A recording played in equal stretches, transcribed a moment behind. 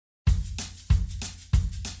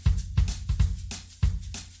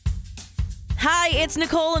Hi, it's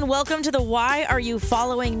Nicole, and welcome to the Why Are You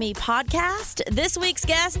Following Me podcast. This week's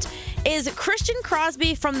guest is Christian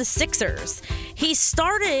Crosby from the Sixers. He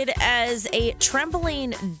started as a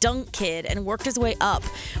trampoline dunk kid and worked his way up,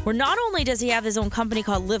 where not only does he have his own company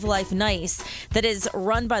called Live Life Nice that is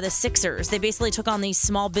run by the Sixers. They basically took on these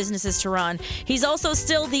small businesses to run. He's also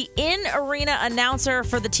still the in-arena announcer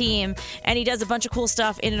for the team, and he does a bunch of cool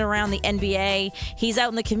stuff in and around the NBA. He's out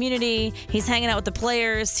in the community. He's hanging out with the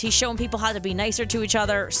players. He's showing people how to be nicer to each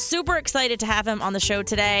other. Super excited to have him on the show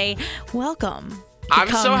today. Welcome. I'm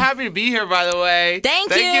so happy to be here, by the way. Thank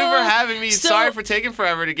you. Thank you for having me. Sorry for taking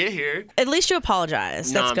forever to get here. At least you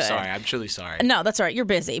apologize. That's good. I'm sorry. I'm truly sorry. No, that's all right. You're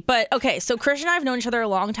busy. But okay, so Christian and I have known each other a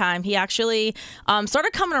long time. He actually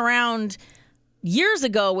started coming around years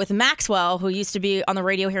ago with Maxwell, who used to be on the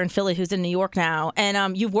radio here in Philly, who's in New York now.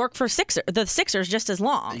 And you've worked for the Sixers just as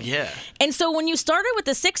long. Yeah. And so when you started with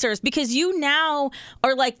the Sixers, because you now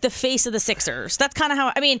are like the face of the Sixers, that's kind of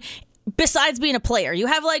how, I mean, besides being a player, you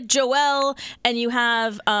have like Joel and you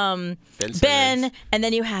have Ben, and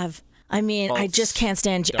then you have, I mean, Fultz, I just can't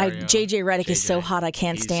stand JJ Redick is so hot. I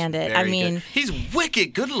can't stand it. I mean, good. He's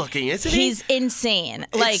wicked good looking, isn't he? He's insane.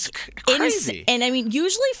 It's crazy. And I mean,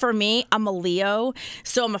 usually for me, I'm a Leo,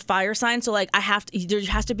 so I'm a fire sign. So like, there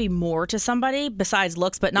has to be more to somebody besides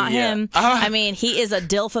looks, but not him. I mean, he is a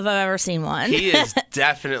dilf if I've ever seen one. He is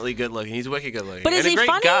definitely good looking. He's wicked good looking. But is he a great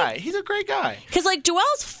funny? guy. He's a great guy. Because like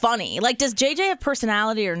Joel's funny. Like, does JJ have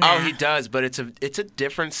personality or not? Oh, he does, but it's a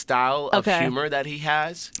different style of humor that he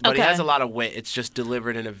has. But he has a lot of wit. It's just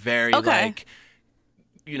delivered in a very like,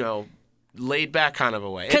 you know, laid back kind of a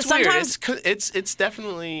way. It's weird. It's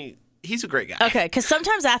definitely. He's a great guy. Okay, because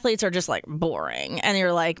sometimes athletes are just like boring, and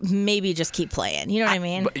you're like, maybe just keep playing. You know what I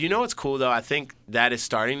mean? But you know what's cool though? I think that is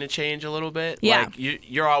starting to change a little bit. Yeah. Like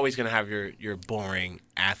you're always gonna have your boring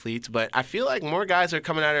athletes, but I feel like more guys are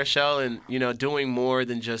coming out of their shell and doing more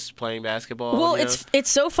than just playing basketball. Well, it's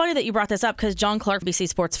so funny that you brought this up because John Clark, BC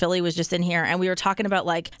Sports Philly, was just in here, and we were talking about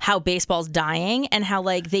like how baseball's dying and how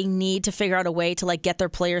like they need to figure out a way to like get their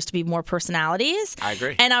players to be more personalities. I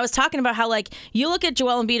agree. And I was talking about how like you look at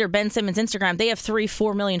Joel Embiid or Ben Simmons' Instagram, they have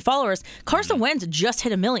 3-4 million followers. Carson Wentz just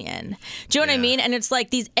hit 1 million. Do you know what I mean? And it's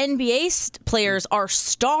like these NBA players are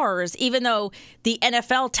stars, even though the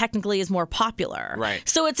NFL technically is more popular. Right.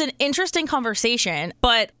 So it's an interesting conversation,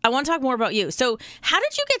 but I want to talk more about you. So how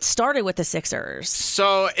did you get started with the Sixers?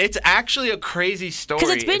 So it's actually a crazy story.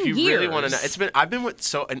 Because it's been if you years. really want to know. I've been with,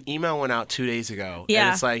 so an email went out 2 days ago. Yeah.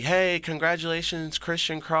 And it's like, hey, congratulations,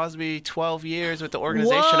 Christian Crosby, 12 years with the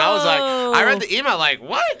organization. Whoa. I was like, I read the email like,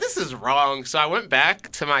 what? This is wrong. So I went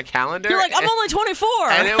back to my calendar. You're like, I'm only 24.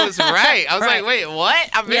 And it was right. I was Right. like, wait, what?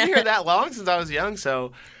 I've been here that long since I was young.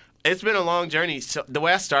 So it's been a long journey. So the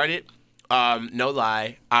way I started, no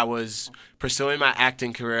lie, I was pursuing my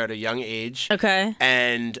acting career at a young age. Okay.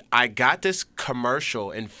 And I got this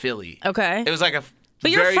commercial in Philly. Okay. It was like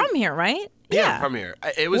But you're from here, right? Yeah, I'm from here.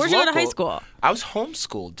 It was Where'd local. you go to high school? I was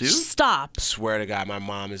homeschooled, dude. Stop. Swear to God, my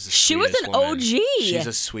mom is the She was sweetest an woman. OG. She's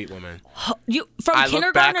a sweet woman. You from I look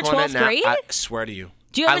kindergarten back to on 12th it now, grade? I swear to you.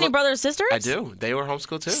 Do you have any brothers or sisters? I do. They were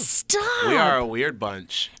homeschooled too. Stop. We are a weird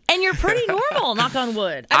bunch. And you're pretty normal, knock on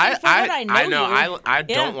wood. I mean, I know. I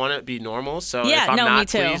don't want to be normal, so Yeah, if I'm no, not, me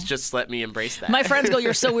too. please just let me embrace that. My friends go,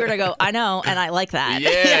 you're so weird. I go, I know, and I like that.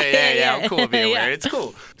 Yeah. I'm cool with being Yeah. weird. It's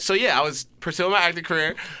cool. So yeah, I was pursuing my acting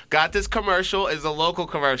career. Got this commercial. It's a local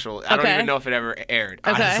commercial. I don't even know if it ever aired.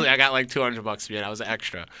 Okay. Honestly, I got like $200 for it. I was an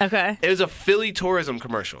extra. Okay. It was a Philly tourism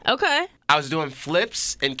commercial. Okay. I was doing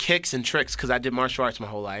flips and kicks and tricks because I did martial arts my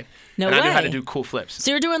whole life. No and way. I knew how to do cool flips. So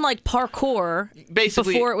you're doing like parkour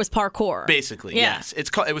Basically, before it was parkour. Basically, Yeah. yes.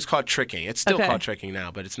 It was called tricking. It's still called tricking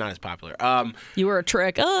now, but it's not as popular. You were a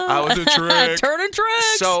trick. I was a trick. Turning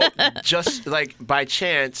tricks. So just like by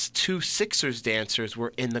chance, 2 Sixers dancers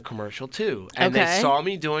were in the commercial too. And they saw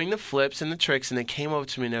me doing the flips and the tricks and they came over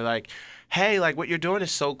to me and they're like, hey, like what you're doing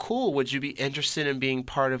is so cool. Would you be interested in being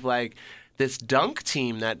part of like this dunk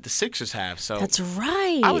team that the Sixers have? So that's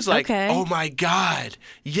right. I was like, oh my God,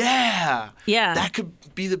 yeah. That could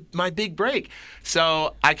be my big break.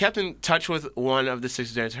 So I kept in touch with one of the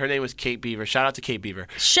Sixers dancers. Her name was Kate Beaver. Shout out to Kate Beaver.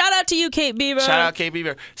 Shout out to you, Kate Beaver. Shout out Kate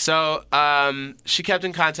Beaver. So she kept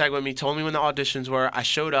in contact with me, told me when the auditions were. I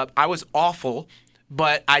showed up. I was awful,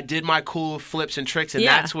 but I did my cool flips and tricks, and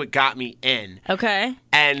that's what got me in. Okay.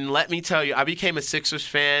 And let me tell you, I became a Sixers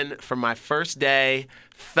fan from my first day.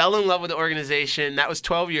 Fell in love with the organization. That was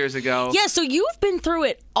 12 years ago. Yeah, so you've been through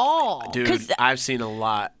it all. Dude, I've seen a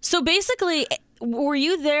lot. So basically, were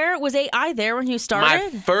you there? Was AI there when you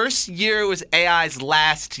started? My first year was AI's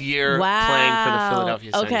last year playing for the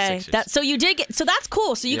Philadelphia 76ers. So you did get, so that's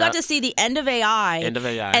cool. So you got to see the end of AI.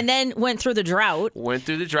 And then went through the drought.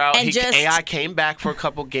 And AI came back for a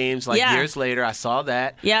couple games years later. I saw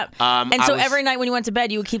that. Yep. And so every night when you went to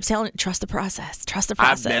bed, you would keep telling, trust the process. Trust the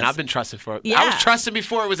process. I've been trusted for it. I was trusted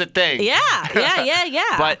before it was a thing.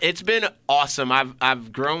 Yeah. But it's been awesome.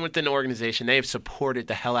 I've grown within the organization. They've supported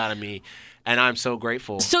the hell out of me. And I'm so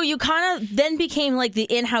grateful. So you kind of then became like the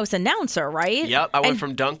in-house announcer, right? Yep. I went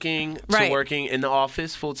from dunking to working in the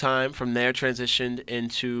office full-time. From there, transitioned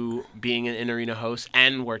into being an in-arena host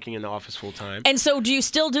and working in the office full-time. And so do you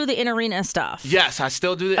still do the in-arena stuff? Yes, I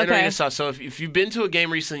still do the in-arena stuff. So if you've been to a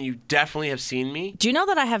game recently, you definitely have seen me. Do you know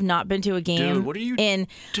that I have not been to a game? Dude, what are you doing?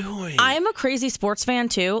 I'm a crazy sports fan,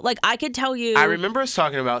 too. Like, I could tell you. I remember us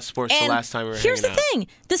talking about sports the last time we were hanging out. Here's the thing.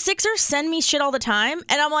 The Sixers send me shit all the time,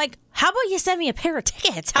 and I'm like, how about you send me a pair of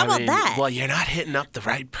tickets? How about that? Well, you're not hitting up the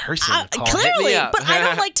right person. Clearly, but I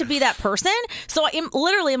don't like to be that person. So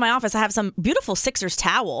literally in my office, I have some beautiful Sixers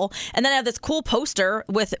towel, and then I have this cool poster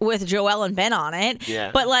with Joel and Ben on it.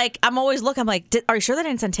 Yeah. But like, I'm always looking. I'm like, are you sure they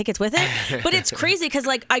didn't send tickets with it? But it's crazy because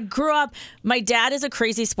like I grew up. My dad is a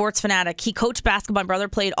crazy sports fanatic. He coached basketball. My brother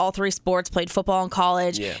played all three sports. Played football in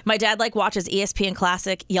college. Yeah. My dad like watches ESPN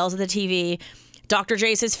Classic. Yells at the TV. Dr.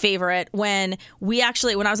 J's his favorite. When I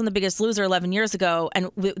was on The Biggest Loser 11 years ago,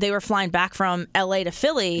 and they were flying back from LA to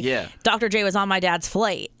Philly, Dr. J was on my dad's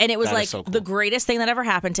flight. And it was like so cool. The greatest thing that ever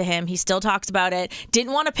happened to him. He still talks about it.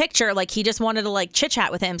 Didn't want a picture. Like, he just wanted to like chit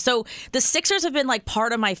chat with him. So the Sixers have been like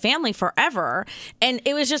part of my family forever. And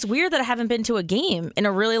it was just weird that I haven't been to a game in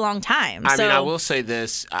a really long time. I mean, I will say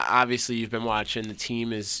this. Obviously, you've been watching. The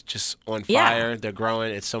team is just on fire. Yeah. They're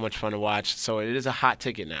growing. It's so much fun to watch. So it is a hot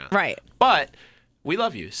ticket now. Right. But we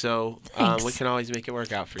love you, so we can always make it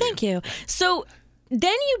work out for you. Thank you. So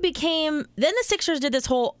then the Sixers did this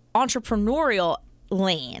whole entrepreneurial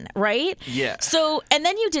lane, right? Yeah. So, and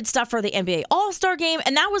then you did stuff for the NBA All-Star Game,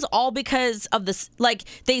 and that was all because of this, like,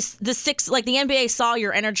 the NBA saw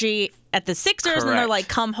your energy at the Sixers. Correct. And they're like,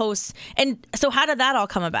 come host. And so how did that all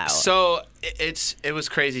come about? So it was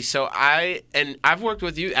crazy. So I've worked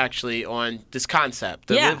with you actually on this concept,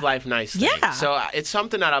 the Live Life Nice thing. Yeah. So it's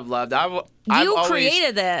something that I've loved. You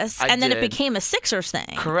created this, and then it became a Sixers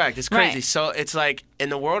thing. Correct. It's crazy. Right. So it's like, in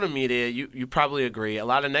the world of media, you probably agree, a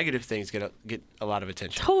lot of negative things get a lot of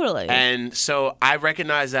attention. Totally. And so I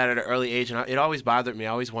recognized that at an early age, and it always bothered me. I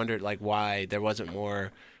always wondered like why there wasn't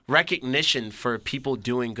more recognition for people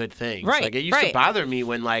doing good things. Right. Like, it used to bother me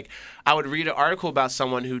when like I would read an article about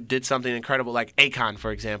someone who did something incredible, like Akon,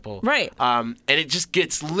 for example. Right. And it just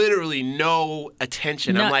gets literally no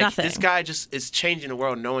attention. I'm like, nothing. This guy just is changing the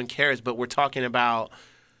world. No one cares. But we're talking about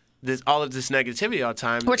all of this negativity all the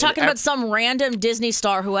time. We're talking about some random Disney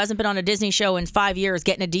star who hasn't been on a Disney show in 5 years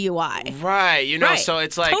getting a DUI. Right. So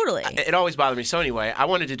it's like, totally. It always bothered me. So anyway, I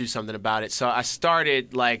wanted to do something about it. So I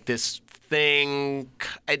started like this thing.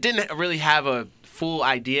 I didn't really have a full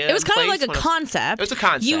idea. It was kind of like a concept. It was a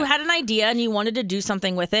concept. You had an idea and you wanted to do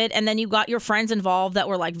something with it, and then you got your friends involved that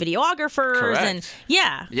were like videographers. Correct. And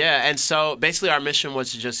yeah. And so basically our mission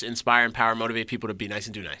was to just inspire, empower, motivate people to be nice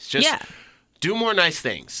and do nice. Do more nice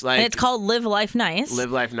things. Like, and it's called Live Life Nice.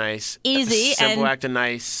 Live Life Nice. Easy. Simple act of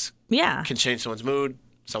nice. Yeah. Can change someone's mood,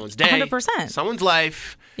 someone's day. 100%. Someone's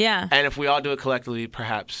life. Yeah. And if we all do it collectively,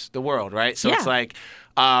 perhaps the world, right? So it's like,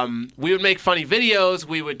 we would make funny videos.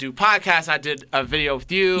 We would do podcasts. I did a video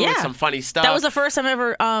with you and some funny stuff. That was the first time I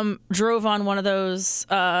ever drove on one of those.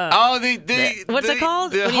 What's it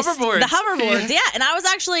called? The hoverboards. The hoverboards. Yeah. And I was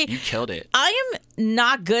actually. You killed it. I am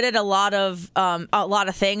not good at a lot of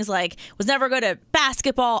things. Like, was never good at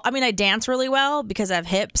basketball. I mean, I dance really well because I have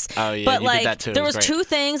hips. Oh yeah. But you did that too. There was two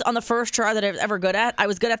things on the first try that I was ever good at. I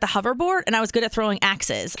was good at the hoverboard, and I was good at throwing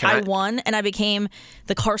axes. I won, and I became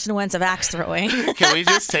the Carson Wentz of axe throwing. Can we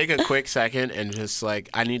just take a quick second and just like,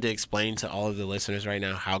 I need to explain to all of the listeners right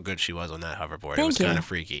now how good she was on that hoverboard. It was kind of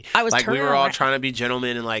freaky. I was like, we were all trying to be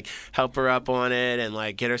gentlemen and like help her up on it and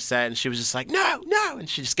like get her set, and she was just like, no, and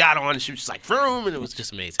she just got on and she was just like, vroom, and it was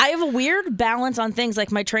just amazing. I have a weird balance on things.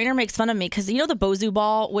 Like, my trainer makes fun of me because you know the Bozu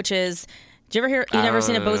ball, which is. Did you ever hear? You never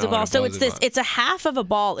seen a Bozu ball? So it's a half of a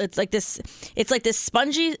ball. It's like this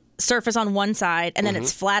spongy surface on one side, and then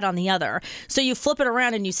it's flat on the other. So you flip it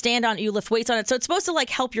around and you stand on it, you lift weights on it. So it's supposed to like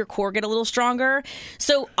help your core get a little stronger.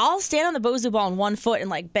 So I'll stand on the Bozu ball on one foot and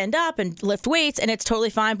like bend up and lift weights, and it's totally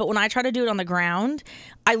fine. But when I try to do it on the ground,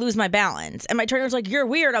 I lose my balance. And my trainer's like, you're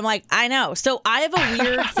weird. I'm like, I know. So I have a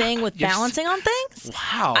weird thing with balancing on things.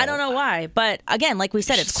 Wow. I don't know why. But again, like we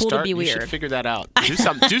said, it's cool to be weird. You should figure that out. Do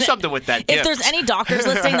something with that gift. If there's any doctors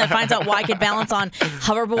listening that finds out why I could balance on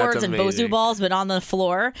hoverboards and Bozu balls, but on the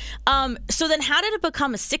floor. So then how did it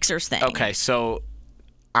become a Sixers thing? Okay, so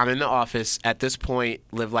I'm in the office. At this point,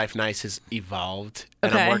 Live Life Nice has evolved,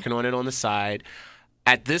 and I'm working on it on the side.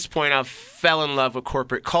 At this point, I fell in love with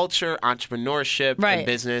corporate culture, entrepreneurship, and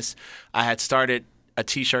business. I had started a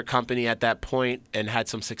T-shirt company at that point and had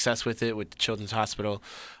some success with it with the Children's Hospital.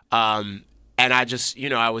 And I just,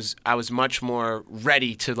 I was much more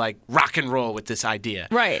ready to like rock and roll with this idea.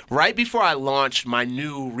 Right before I launched my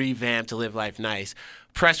new revamped Live Life Nice,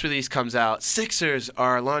 press release comes out. Sixers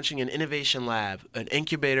are launching an innovation lab, an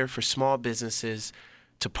incubator for small businesses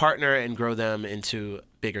to partner and grow them into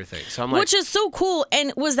bigger things. So I'm like, which is so cool.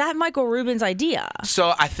 And was that Michael Rubin's idea?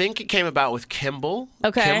 So I think it came about with Kimball.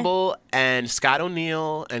 Kimball and Scott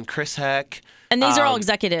O'Neil and Chris Heck. And these are all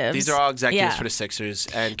executives. These are all executives for the Sixers.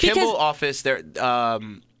 And Kimball office,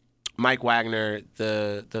 Mike Wagner,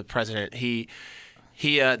 the president,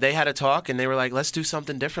 they had a talk and they were like, let's do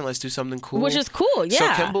something different. Let's do something cool. Which is cool,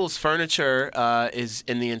 yeah. So Kimball's furniture is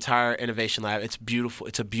in the entire innovation lab. It's beautiful.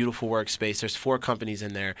 It's a beautiful workspace. There's 4 companies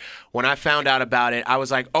in there. When I found out about it, I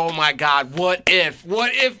was like, oh my God, what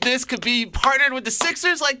if this could be partnered with the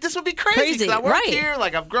Sixers? Like, this would be crazy. 'Cause I work here.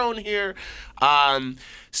 Like, I've grown here.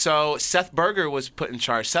 So Seth Berger was put in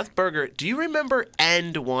charge. Seth Berger, do you remember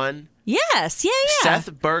End One? Yes, yeah.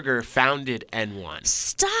 Seth Berger founded N1.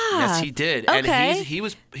 Stop. Yes, he did. Okay. And he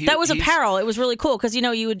was apparel. It was really cool because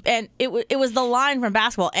you would, and it was the line from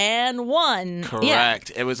basketball. N1.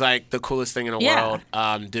 Correct. Yeah. It was like the coolest thing in the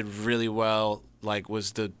world. Did really well. Like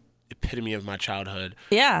was the epitome of my childhood.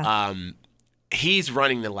 Yeah. He's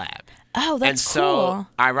running the lab. Oh, that's cool. And so,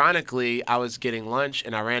 ironically, I was getting lunch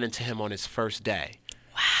and I ran into him on his first day.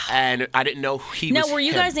 Wow. And I didn't know he was Now, were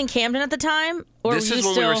you guys in Camden at the time? Or this is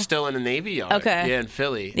when we were still in the Navy Yard. Okay. Yeah, in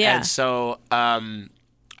Philly. Yeah. And so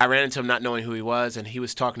I ran into him not knowing who he was, and he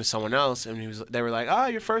was talking to someone else, and they were like, oh,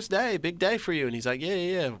 your first day, big day for you. And he's like,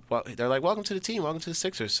 yeah. Well, they're like, welcome to the team, welcome to the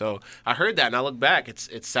Sixers. So I heard that, and I look back, it's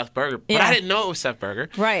Seth Berger. But I didn't know it was Seth Berger.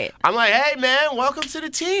 Right. I'm like, hey, man, welcome to the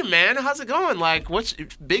team, man. How's it going? Like, what's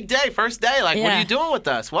big day, first day? Like, what are you doing with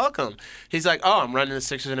us? Welcome. He's like, oh, I'm running the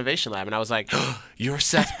Sixers Innovation Lab. And I was like, oh, you're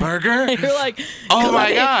Seth Berger? You're like, oh,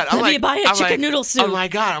 my God. Let me buy a chicken noodle soup. Oh, my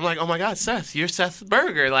God. I'm like, oh, my God, Seth, you're Seth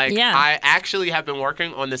Berger. Like, I actually have been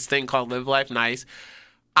working on this thing called Live Life Nice.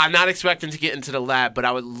 I'm not expecting to get into the lab, but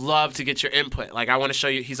I would love to get your input. Like, I want to show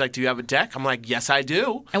you. He's like, do you have a deck? I'm like, yes, I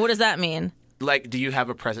do. And what does that mean? Like, do you have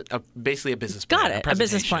basically a business plan? Got it. A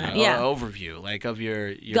business plan, yeah. Overview, like, of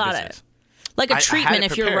your Got business. It. Like a treatment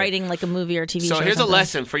if you're prepared. writing like a movie or a TV show. So here's a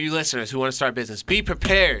lesson for you listeners who want to start business. Be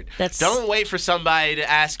prepared. Don't wait for somebody to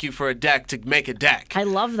ask you for a deck to make a deck. I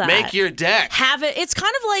love that. Make your deck. Have it. It's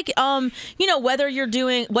kind of like, whether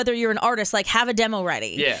you're an artist, like have a demo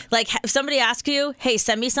ready. Yeah. Like if somebody asks you, hey,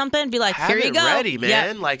 send me something, be like, here you go. Have it ready,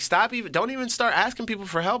 man. Yep. Like don't even start asking people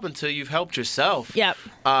for help until you've helped yourself. Yep.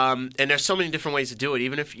 And there's so many different ways to do it,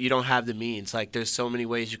 even if you don't have the means. Like there's so many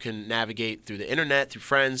ways you can navigate through the internet, through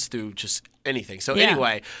friends, through just anything. So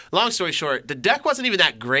anyway, long story short, the deck wasn't even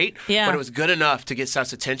that great, but it was good enough to get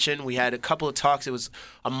Seth's attention. We had a couple of talks. It was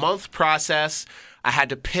a month process. I had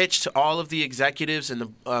to pitch to all of the executives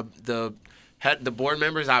and the board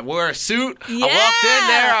members. I wore a suit. Yeah. I walked in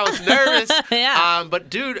there. I was nervous. Yeah. But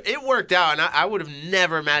dude, it worked out, and I would have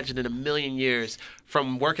never imagined in a million years,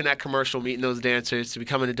 from working that commercial, meeting those dancers, to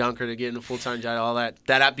becoming a dunker, to getting a full-time job, all that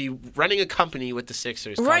I'd be running a company with the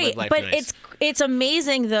Sixers. Right, Life but Nice. it's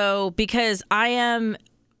amazing though, because I am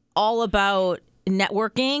all about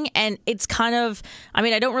networking, and it's kind of, I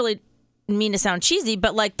mean, I don't really mean to sound cheesy,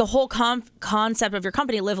 but like the whole concept of your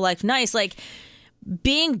company, Live Life Nice, like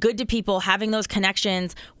being good to people, having those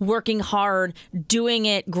connections, working hard, doing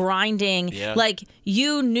it, grinding. Yeah. Like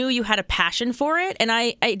you knew you had a passion for it. And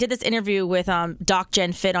I did this interview with Doc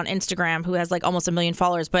Jen Fit on Instagram, who has like almost 1 million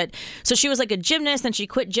followers. But so she was like a gymnast, and she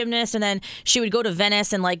quit gymnast, and then she would go to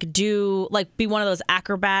Venice and be one of those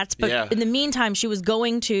acrobats. But in the meantime, she was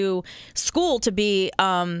going to school to be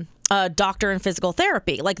a doctor in physical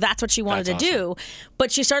therapy. Like that's what she wanted to do. But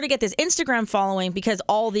she started to get this Instagram following because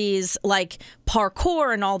all these like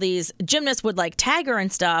parkour and all these gymnasts would like tag her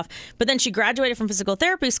and stuff. But then she graduated from physical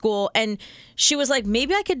therapy school, and she was like,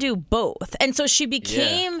 maybe I could do both. And so she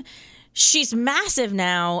became she's massive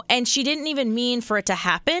now, and she didn't even mean for it to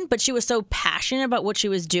happen, but she was so passionate about what she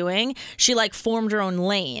was doing, she like formed her own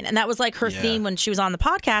lane. And that was like her theme when she was on the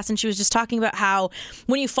podcast, and she was just talking about how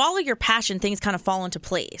when you follow your passion, things kind of fall into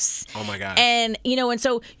place. Oh my God. And, you know, and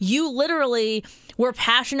so you literally were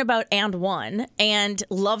passionate about And One and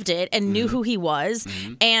loved it and knew who he was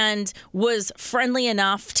and was friendly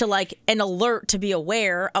enough to like an alert to be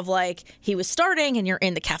aware of like he was starting, and you're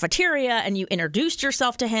in the cafeteria and you introduced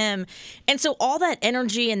yourself to him. And so all that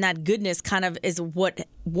energy and that goodness kind of is what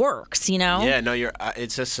works, you know? Yeah, no,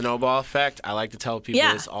 it's a snowball effect. I like to tell people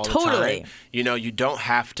this all the time. You know, you don't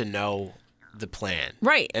have to know the plan.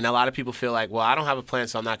 Right. And a lot of people feel like, well, I don't have a plan,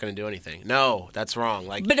 so I'm not going to do anything. No, that's wrong.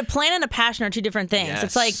 Like, but a plan and a passion are two different things. Yes.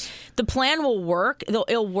 It's like the plan will work,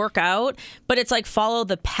 it'll work out, but it's like follow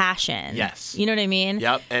the passion. Yes. You know what I mean?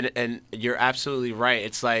 Yep. And you're absolutely right.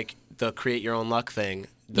 It's like the create your own luck thing.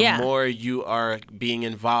 The more you are being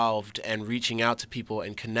involved and reaching out to people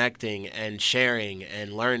and connecting and sharing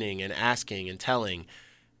and learning and asking and telling,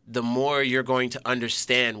 the more you're going to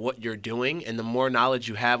understand what you're doing, and the more knowledge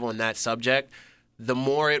you have on that subject, the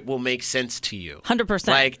more it will make sense to you. 100%.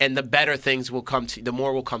 Like, and the better things will come to you, the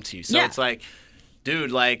more will come to you. So it's like,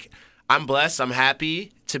 dude, like, I'm blessed. I'm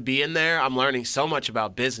happy to be in there. I'm learning so much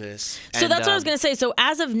about business. So that's what I was going to say. So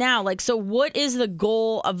as of now, like, so what is the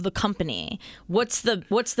goal of the company? What's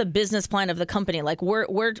the business plan of the company? Like,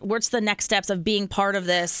 what's the next steps of being part of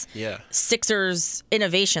this Sixers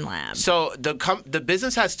Innovation Lab? So the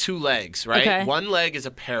business has two legs, right? Okay. One leg is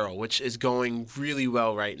apparel, which is going really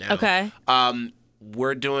well right now. Okay.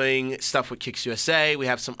 We're doing stuff with Kicks USA. We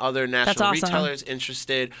have some other national retailers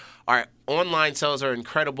interested. Our online sales are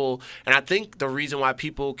incredible. And I think the reason why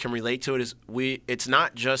people can relate to it is it's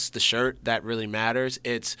not just the shirt that really matters.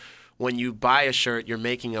 It's when you buy a shirt, you're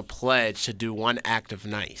making a pledge to do one act of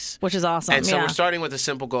nice. Which is awesome. And so we're starting with a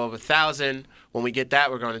simple goal of 1,000. When we get that,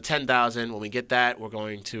 we're going to 10,000. When we get that, we're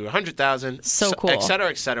going to 100,000. So cool. Et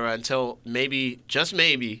cetera, until maybe, just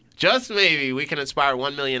maybe, we can inspire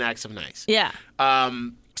 1 million acts of nice. Yeah.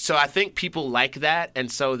 So I think people like that,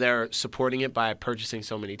 and so they're supporting it by purchasing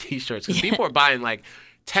so many T-shirts. Because people are buying like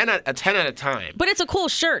 10 at a time. But it's a cool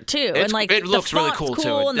shirt too, and like it looks really cool too.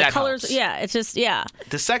 And the colors, helps. It's just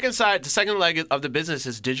The second leg of the business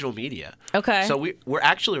is digital media. Okay. So we're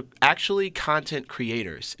actually content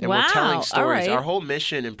creators, and we're telling stories. All right. Our whole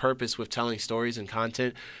mission and purpose with telling stories and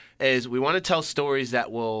content is we want to tell stories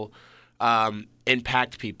that will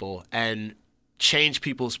impact people and change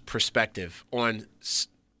people's perspective on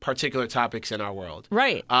particular topics in our world.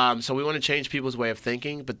 Right. So we want to change people's way of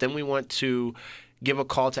thinking, but then we want to give a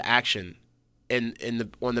call to action on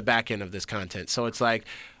the back end of this content. So it's like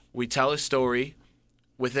we tell a story.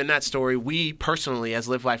 Within that story, we personally, as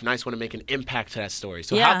Live Life Nice, want to make an impact to that story.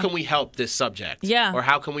 So how can we help this subject? Yeah. Or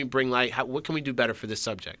how can we bring light? What can we do better for this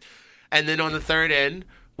subject? And then on the third end,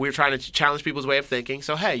 we're trying to challenge people's way of thinking.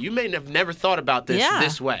 So, hey, you may have never thought about this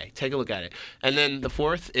this way. Take a look at it. And then the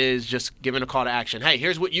fourth is just giving a call to action. Hey,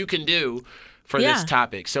 here's what you can do for this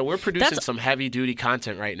topic. So we're producing some heavy-duty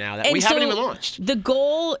content right now that we haven't even launched. The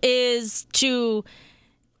goal is to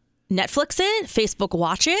Netflix it, Facebook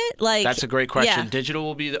watch it. Like, that's a great question. Digital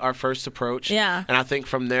will be our first approach. Yeah. And I think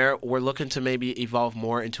from there, we're looking to maybe evolve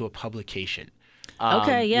more into a publication.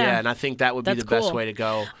 Yeah, and I think that would be the best way to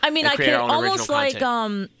go. I mean, I could almost like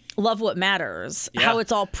Love What Matters, how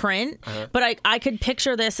it's all print. But I could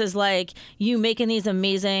picture this as like you making these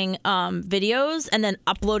amazing videos and then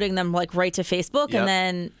uploading them like right to Facebook and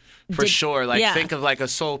then. For sure. Like think of like a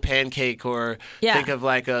Soul Pancake or think of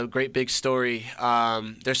like a Great Big Story.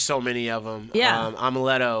 There's so many of them. Yeah.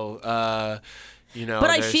 Amuletto, But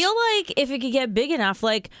I feel like if it could get big enough,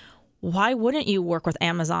 like, why wouldn't you work with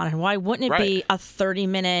Amazon, and why wouldn't it be a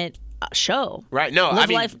 30-minute show? Right. No, I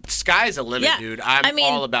mean, sky's the limit, dude. I'm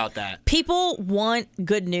all about that. People want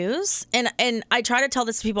good news, and I try to tell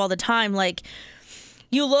this to people all the time, like,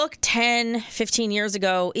 you look 10, 15 years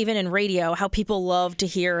ago, even in radio, how people love to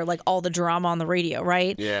hear like all the drama on the radio,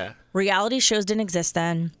 right? Yeah. Reality shows didn't exist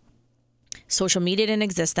then. Social media didn't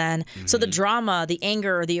exist then. So the drama, the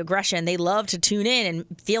anger, the aggression, they love to tune in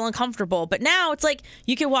and feel uncomfortable. But now it's like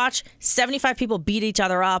you can watch 75 people beat each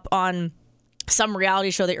other up on some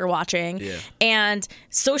reality show that you're watching. Yeah. And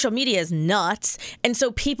social media is nuts. And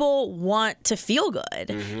so people want to feel good.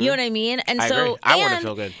 You know what I mean? And I agree. I want to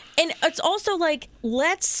feel good. And it's also like,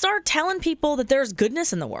 let's start telling people that there's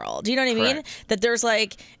goodness in the world. You know what I mean? That there's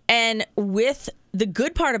like, and with the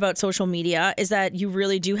good part about social media is that you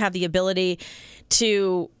really do have the ability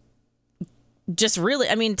to just really,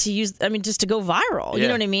 just to go viral. You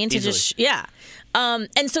know what I mean? Easily.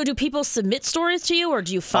 And so do people submit stories to you, or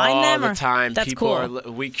do you find them? All the time. That's people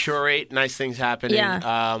cool. We curate nice things happening.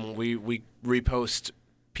 Yeah. We repost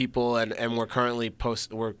people, and we're currently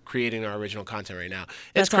we're creating our original content right now.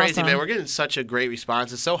 It's That's crazy, awesome. man. We're getting such a great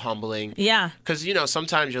response. It's so humbling. Yeah. Because,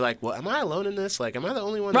 sometimes you're like, well, am I alone in this? Like, am I the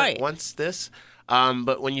only one Right. that wants this?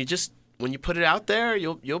 But when you put it out there,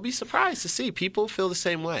 you'll be surprised to see people feel the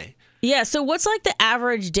same way. Yeah, so what's like the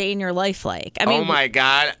average day in your life like? Oh my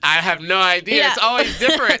God, I have no idea. Yeah. It's always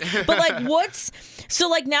different. But like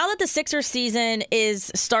now that the Sixers season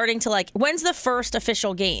is starting to when's the first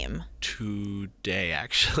official game? Today,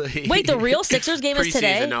 actually. Wait, the real Sixers game is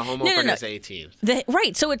today? Preseason, no, home opener is 18th.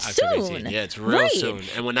 Right, so it's October soon. 18th. Yeah, it's real right. soon.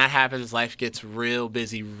 And when that happens, life gets real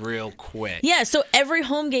busy real quick. Yeah, so every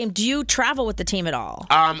home game, do you travel with the team at all?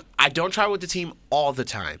 I don't travel with the team all the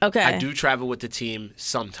time. Okay. I do travel with the team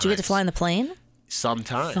sometimes. Do you get to fly in the plane?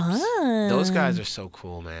 Sometimes. Fun. Those guys are so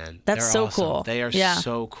cool, man. That's They're so awesome. cool. They are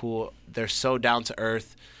so cool. They're so down to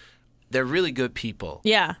earth. They're really good people.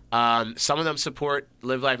 Yeah. Some of them support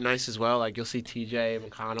Live Life Nice as well. Like you'll see TJ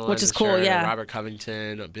McConnell, which is cool. Shirt, Yeah. Robert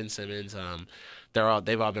Covington, Ben Simmons. They've all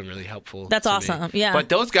been really helpful. That's to awesome. me. Yeah. But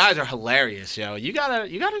those guys are hilarious, yo. You gotta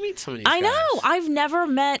meet some of these guys. I know. I've never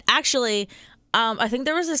met actually. I think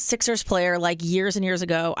there was a Sixers player years and years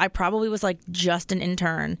ago. I probably was just an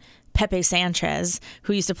intern. Pepe Sanchez,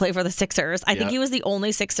 who used to play for the Sixers. I think he was the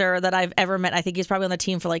only Sixer that I've ever met. I think he's probably on the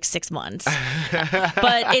team for 6 months.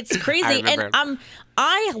 But it's crazy. And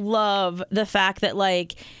I love the fact that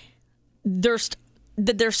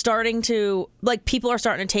they're starting to people are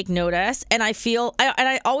starting to take notice. And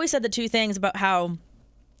I always said the two things about how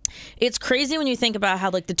it's crazy when you think about how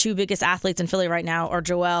the two biggest athletes in Philly right now are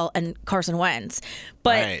Joel and Carson Wentz,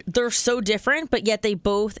 but they're so different, but yet they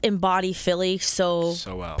both embody Philly so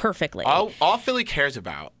well. Perfectly. All Philly cares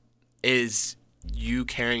about is you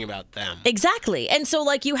caring about them. Exactly. And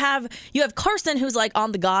so you have Carson, who's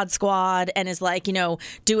on the God Squad and is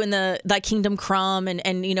doing the Kingdom Crumb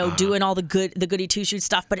and doing all the goody two shoes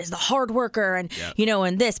stuff, but is the hard worker and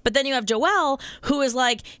and this. But then you have Joel, who is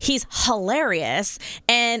he's hilarious,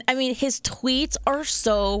 and his tweets are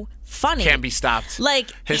so funny. Can't be stopped.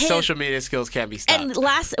 His social media skills can't be stopped.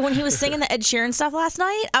 And when he was singing the Ed Sheeran stuff last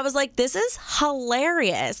night, I was like, this is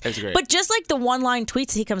hilarious. It's great. But just the one-line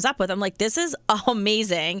tweets he comes up with, I'm like, this is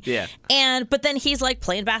amazing. Yeah. But then he's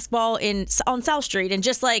playing basketball on South Street and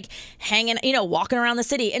just hanging, walking around the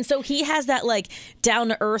city. And so he has that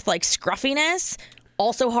down-to-earth scruffiness.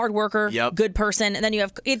 Also hard worker, good person, and then you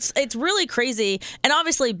have it's really crazy, and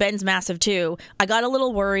obviously Ben's massive too. I got a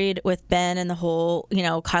little worried with Ben and the whole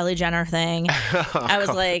Kylie Jenner thing. I was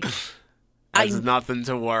like, there's nothing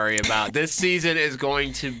to worry about. This season is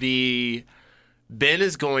going to be. Ben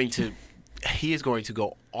is going to. He is going to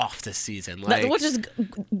go off this season, which is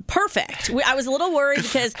perfect. I was a little worried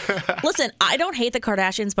because, listen, I don't hate the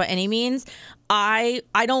Kardashians by any means. I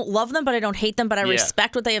don't love them, but I don't hate them. But I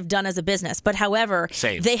respect what they have done as a business. But however,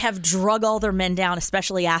 they have drug all their men down,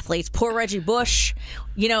 especially athletes. Poor Reggie Bush.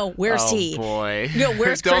 Where's he? Oh boy.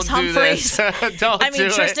 Where's Chris Humphries? Don't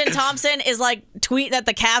Tristan Thompson is tweeting that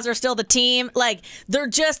the Cavs are still the team.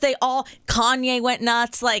 Kanye went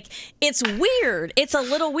nuts. It's weird. It's a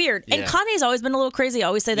little weird. And Kanye's always been a little crazy. I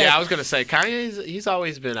always say that. Yeah, I was gonna say he's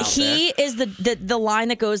always been out there. He is the line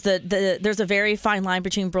that goes there's a very fine line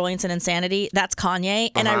between brilliance and insanity. That's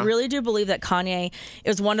Kanye, and I really do believe that Kanye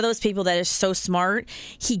is one of those people that is so smart.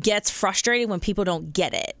 He gets frustrated when people don't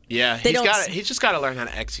get it. Yeah, he's just got to learn how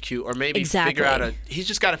to execute, or maybe figure out he's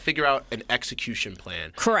just got to figure out an execution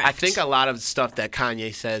plan. Correct. I think a lot of stuff that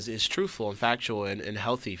Kanye says is truthful and factual and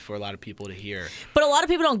healthy for a lot of people to hear. But a lot of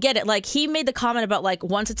people don't get it. He made the comment about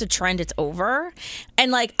once it's a trend, it's over.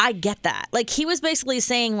 And I get that. He was basically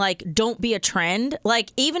saying don't be a trend.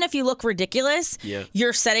 Even if you look ridiculous,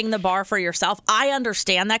 you're setting the bar for yourself. I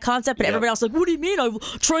understand that concept, but everybody else what do you mean?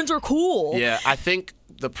 Trends are cool. Yeah, I think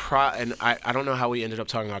and I don't know how we ended up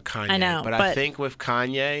talking about Kanye. I know, but I think with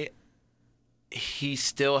Kanye, he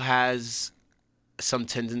still has some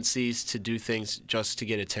tendencies to do things just to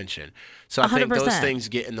get attention. So I 100%. Think those things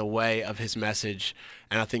get in the way of his message,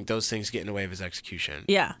 and I think those things get in the way of his execution.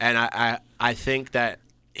 Yeah. And I think that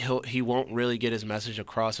he won't really get his message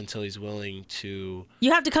across until he's willing to.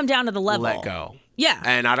 You have to come down to the level. Let go. Yeah.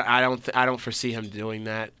 And I don't foresee him doing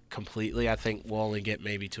that completely. I think we'll only get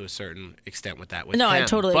maybe to a certain extent with that. No, I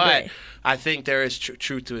totally agree. But I think there is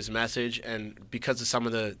truth to his message, and because of some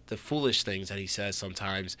of the foolish things that he says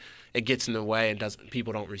sometimes, it gets in the way and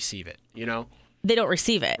people don't receive it. They don't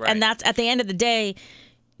receive it, right. And that's at the end of the day.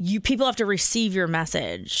 people have to receive your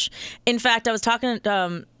message. In fact, I was talking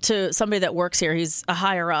to somebody that works here. He's a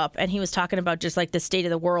higher up, and he was talking about just like the state of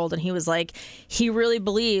the world. And he was like, he really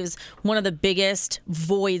believes one of the biggest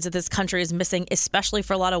voids that this country is missing, especially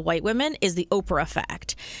for a lot of white women, is the Oprah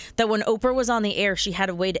effect. That when Oprah was on the air, she had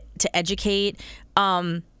a way to educate,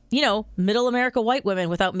 middle America white women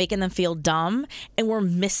without making them feel dumb. And we're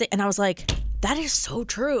missing. And I was like, that is so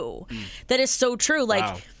true. That is so true. Like.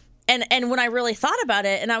 Wow. And when I really thought about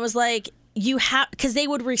it, and I was like, because they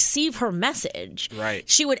would receive her message. Right.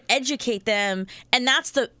 She would educate them, and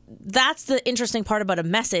that's the interesting part about a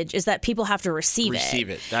message is that people have to receive it. Receive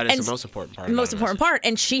it. That is the most important part. Most important part.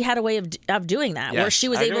 And she had a way of doing that, where she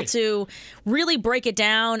was able to really break it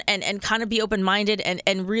down and kind of be open-minded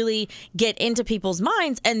and really get into people's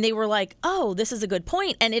minds. And they were like, oh, this is a good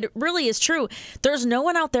point. And it really is true. There's no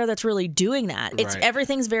one out there that's really doing that.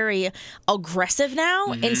 Everything's very aggressive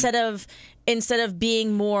now instead of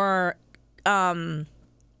being more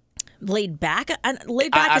laid back.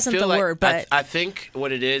 Laid back isn't the word, but I think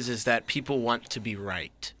what it is that people want to be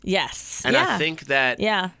right. Yes. And I think that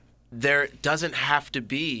there doesn't have to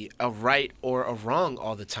be a right or a wrong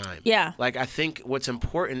all the time. Yeah. Like, I think what's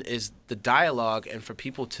important is the dialogue and for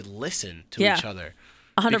people to listen to each other.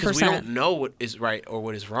 100%. Because we don't know what is right or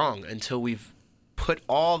what is wrong until we've put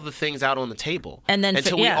all the things out on the table. And then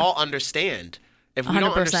until we all understand. If we 100%.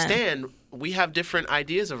 don't understand, we have different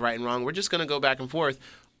ideas of right and wrong. We're just going to go back and forth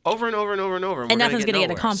over and over and over and over. And nothing's going to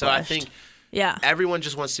get accomplished. So I think everyone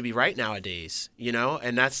just wants to be right nowadays,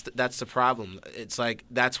 and that's the problem. It's like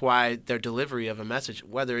that's why their delivery of a message,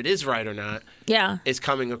 whether it is right or not, is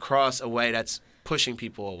coming across a way that's pushing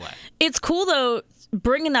people away. It's cool, though,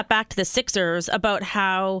 bringing that back to the Sixers about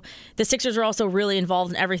how the Sixers are also really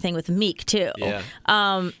involved in everything with Meek, too. Yeah.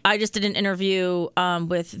 I just did an interview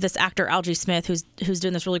with this actor, Algie Smith, who's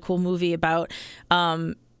doing this really cool movie about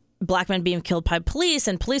black men being killed by police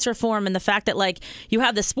and police reform, and the fact that like you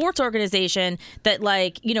have the sports organization that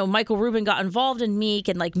Michael Rubin got involved in Meek,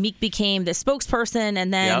 and like Meek became the spokesperson,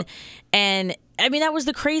 and then and I mean that was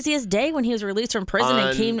the craziest day when he was released from prison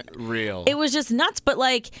and came. Real. It was just nuts, but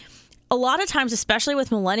like a lot of times, especially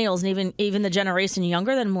with millennials and even the generation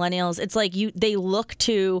younger than millennials, it's like they look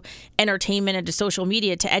to entertainment and to social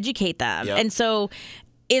media to educate them, and so.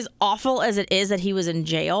 As awful as it is that he was in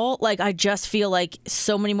jail, like I just feel like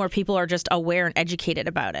so many more people are just aware and educated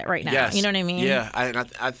about it right now. Yes. You know what I mean? Yeah,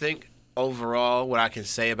 I think overall what I can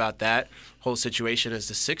say about that whole situation is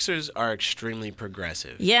the Sixers are extremely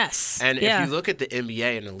progressive. Yes. And if you look at the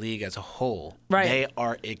NBA and the league as a whole, they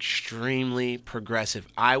are extremely progressive.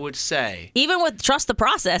 I would say, even with trust the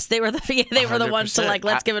process, they were the ones to like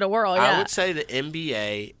let's give it a whirl. Yeah. I would say the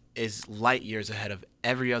NBA is light years ahead of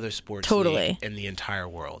every other sports league in the entire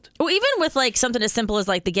world. Well, even with like something as simple as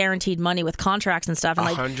like the guaranteed money with contracts and stuff, and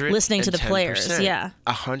like listening to the players.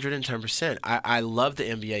 110%. I love the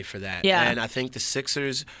NBA for that. Yeah. And I think the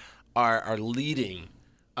Sixers are leading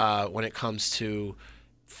when it comes to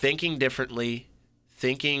thinking differently,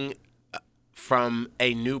 thinking from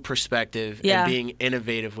a new perspective, and being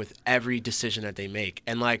innovative with every decision that they make.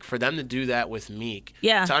 And like for them to do that with Meek,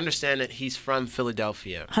 to understand that he's from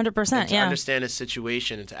Philadelphia, 100%, to understand his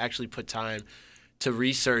situation and to actually put time to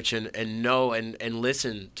research and know and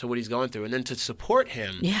listen to what he's going through, and then to support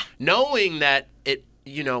him, knowing that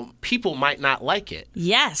people might not like it.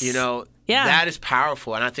 Yes. That is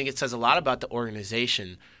powerful, and I think it says a lot about the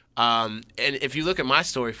organization. And if you look at my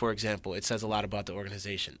story, for example, it says a lot about the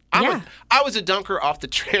organization. I was a dunker off the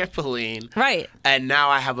trampoline, right? And now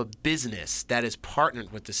I have a business that is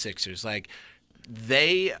partnered with the Sixers. Like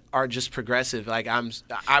they are just progressive. Like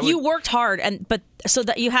you worked hard, but so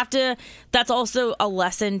that you have to. That's also a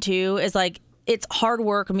lesson too. Is like it's hard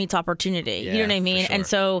work meets opportunity. You know what I mean? Sure. And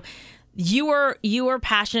so. You were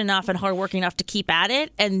passionate enough and hardworking enough to keep at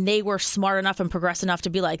it, and they were smart enough and progressive enough to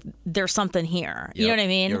be like, "There's something here." You know what I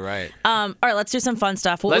mean? You're right. All right, let's do some fun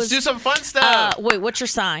stuff. Let's do some fun stuff. Wait, what's your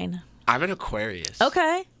sign? I'm an Aquarius.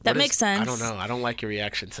 Okay, that makes sense. I don't know. I don't like your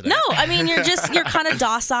reaction to that. No, I mean you're kind of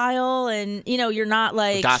docile, and you're not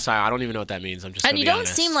like docile. I don't even know what that means. I'm just. And you don't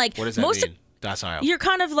seem like what does that mean? Docile. You're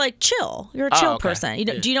kind of like chill. You're a chill person. You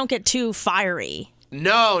don't get too fiery.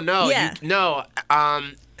 No. Yeah.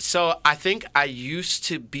 So I think I used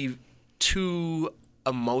to be too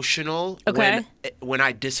emotional when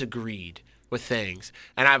I disagreed with things.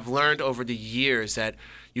 And I've learned over the years that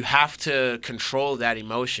you have to control that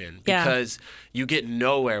emotion because you get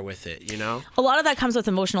nowhere with it, A lot of that comes with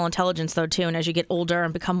emotional intelligence, though, too. And as you get older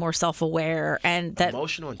and become more self-aware. And that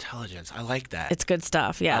emotional intelligence, I like that. It's good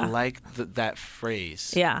stuff, yeah. I like that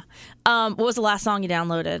phrase. Yeah. What was the last song you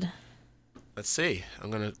downloaded? Let's see.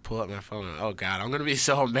 I'm going to pull up my phone. Oh, God. I'm going to be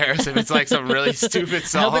so embarrassed if it's like some really stupid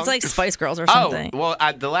song. I hope it's like Spice Girls or something. Oh,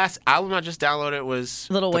 well, the last album I just downloaded was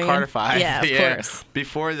Lil the Wayne. Carter 5. Yeah, of course.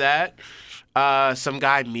 Before that, some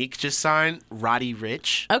guy Meek just signed, Roddy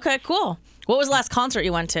Ricch. Okay, cool. What was the last concert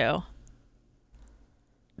you went to?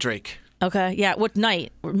 Drake. Okay, yeah. What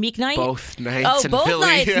night? Meek night? Both nights in both Philly.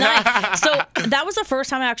 nights. Nice. So that was the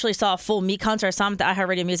first time I actually saw a full Meek concert. I saw him at the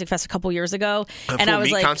iHeartRadio Music Fest a couple years ago, and I was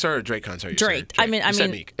Meek like, concert or Drake concert? Drake. I mean,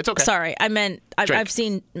 Meek. It's okay. Sorry, I've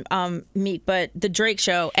seen Meek, but the Drake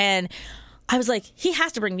show, and I was like, he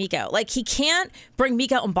has to bring Meek out. Like, he can't bring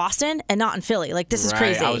Meek out in Boston and not in Philly. Like, this is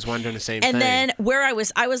crazy. I was wondering the same thing. And then where I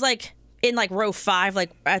was like in like row 5,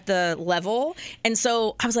 like at the level. And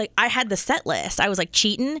so I was like, I had the set list. I was like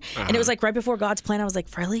cheating. And it was like right before God's Plan. I was like,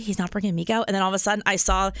 really? He's not bringing Meek out? And then all of a sudden I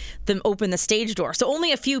saw them open the stage door. So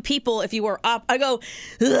only a few people, if you were up, I go,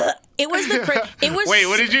 ugh. It was it was. Wait,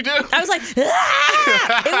 what did you do? I was like,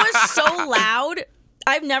 ah! It was so loud.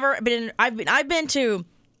 I've been to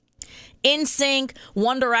NSYNC,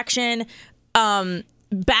 One Direction,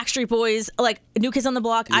 Backstreet Boys, like New Kids on the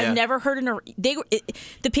Block. Yeah. I've never heard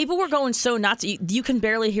the people were going so nuts. You can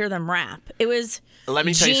barely hear them rap. It was Let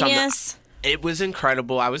me genius. Tell you something. It was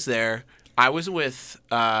incredible. I was there. I was with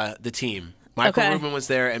the team. Michael Rubin was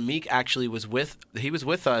there, and Meek actually was with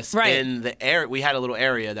us in the air. We had a little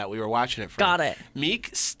area that we were watching it from. Got it.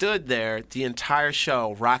 Meek stood there the entire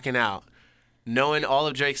show, rocking out. Knowing all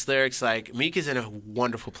of Drake's lyrics, like, Meek is in a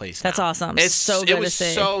wonderful place now. That's awesome. It's so good to see. It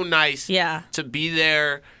was so nice to be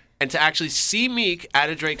there and to actually see Meek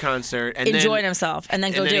at a Drake concert. And enjoying himself and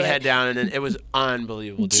then go do it. Head down, and then it was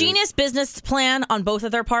unbelievable, dude. Genius business plan on both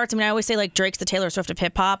of their parts. I mean, I always say, like, Drake's the Taylor Swift of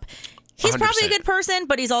hip-hop. He's 100%. Probably a good person,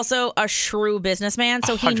 but he's also a shrewd businessman,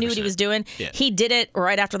 so he 100%. Knew what he was doing. Yeah. He did it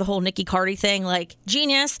right after the whole Nicki Cardi thing, like,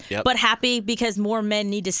 genius, but happy because more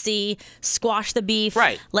men need to see, squash the beef,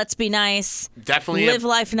 let's be nice, definitely live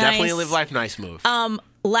life nice. Definitely a live life nice move.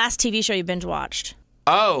 Last TV show you binge watched?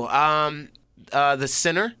 The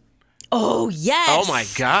Sinner. Oh, yes. Oh, my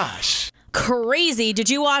gosh. Crazy. Did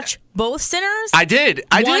you watch both Sinners? I did.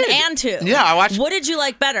 I did. 1 and 2. Yeah, I watched. What did you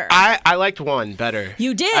like better? I liked 1 better.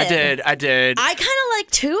 You did? I did. I kind of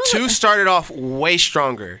liked 2. 2 started off way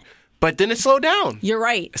stronger, but then it slowed down. You're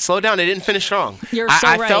right. It slowed down. It didn't finish strong. You're so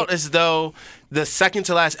right. I felt as though the second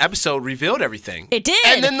to last episode revealed everything. It did.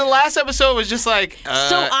 And then the last episode was just like,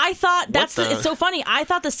 so I thought it's so funny. I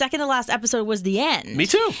thought the second to last episode was the end. Me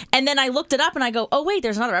too. And then I looked it up and I go, oh wait,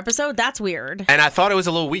 there's another episode? That's weird. And I thought it was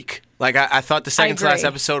a little weak. Like, I thought the second to last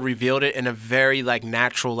episode revealed it in a very, like,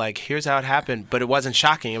 natural, like, here's how it happened. But it wasn't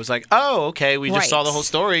shocking. It was like, oh, okay, we just saw the whole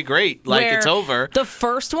story. Great. Like, it's over. The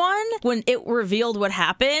first one, when it revealed what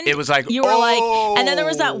happened, it was like, you were like, and then there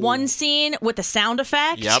was that one scene with the sound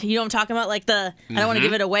effect. Yep. You know what I'm talking about? Like I don't want to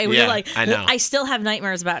give it away. Where you're like, I know. I still have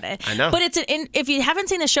nightmares about it. I know. But if you haven't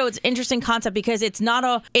seen the show, it's an interesting concept because it's not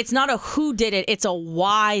a who did it, it's a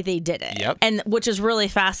why they did it. Yep. And which is really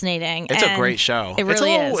fascinating. It's a great show. It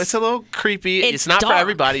really is. It's a little creepy. It's not dark. For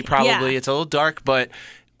everybody, probably. Yeah. It's a little dark, but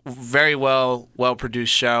very well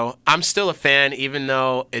produced show. I'm still a fan, even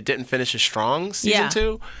though it didn't finish as strong season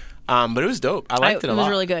 2. But it was dope. I liked it a lot. It was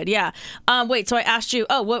really good. Yeah. Wait. So I asked you.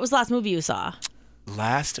 Oh, what was the last movie you saw?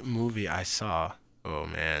 Last movie I saw. Oh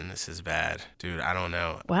man, this is bad, dude. I don't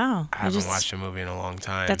know. Wow. I haven't watched a movie in a long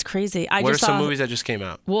time. That's crazy. What are some movies that just came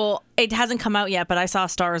out? Well, it hasn't come out yet, but I saw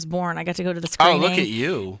Star is Born. I got to go to the screening. Oh, look at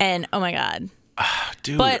you. And oh my God.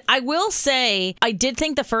 Dude. But I will say, I did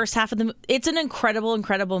think the first half of it's an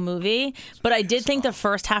incredible movie, but I did think the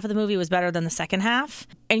first half of the movie was better than the second half.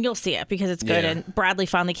 And you'll see it because it's good. Yeah. And Bradley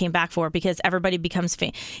finally came back for it because everybody becomes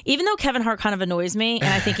fan. Even though Kevin Hart kind of annoys me and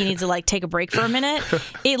I think he needs to like take a break for a minute,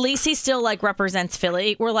 at least he still like represents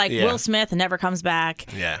Philly. We're like, Will Smith never comes back.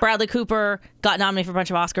 Yeah. Bradley Cooper got nominated for a bunch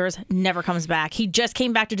of Oscars, never comes back. He just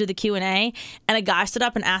came back to do the Q&A and a guy stood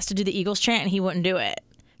up and asked to do the Eagles chant and he wouldn't do it.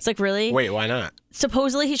 It's like, really? Wait, why not?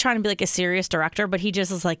 Supposedly he's trying to be like a serious director, but he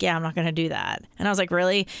just is like, yeah, I'm not going to do that. And I was like,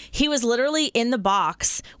 really? He was literally in the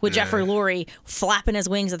box with Jeffrey Lurie flapping his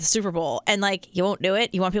wings at the Super Bowl. And like, you won't do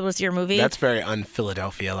it? You want people to see your movie? That's very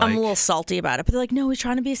un-Philadelphia-like. I'm a little salty about it. But they're like, no, he's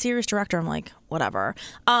trying to be a serious director. I'm like, whatever.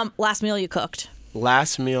 Last meal you cooked?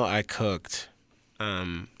 Last meal I cooked.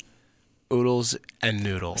 Oodles and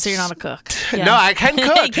noodles. So you're not a cook. Yeah. No, I can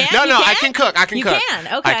cook. You can? No, you can? I can cook. I can cook. You can?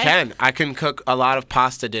 Okay. I can cook a lot of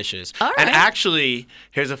pasta dishes. All right. And actually,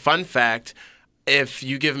 here's a fun fact. If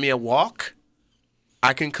you give me a walk,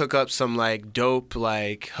 I can cook up some like dope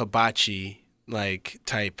like hibachi like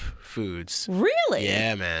type foods. Really?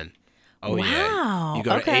 Yeah, man. Oh wow. yeah. You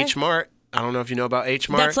go to H Mart. I don't know if you know about H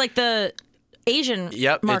Mart. That's like the Asian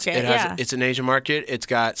market. It's an Asian market. It's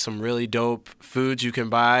got some really dope foods you can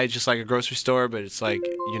buy, just like a grocery store, but it's like,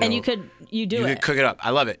 And you could cook it up.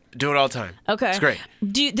 I love it. Do it all the time. Okay. It's great.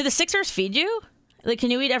 Do the Sixers feed you? Like,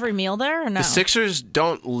 can you eat every meal there or no? The Sixers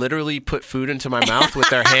don't literally put food into my mouth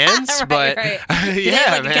with their hands, right.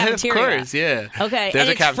 Yeah, man, of course, yeah. Okay, there's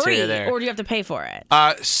and a cafeteria free, there. Or do you have to pay for it?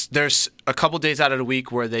 There's a couple days out of the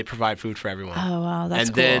week where they provide food for everyone. Oh, wow,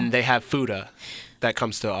 that's cool. And then they have Fuda that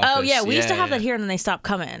comes to the office. Oh, yeah, we used to have that here, and then they stopped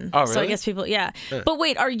coming. Oh, really? So I guess people, But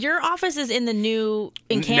wait, are your offices in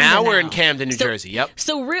Camden now? We're in Camden, New Jersey, yep.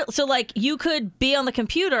 So like, you could be on the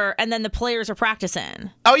computer, and then the players are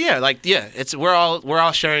practicing. Oh, yeah, we're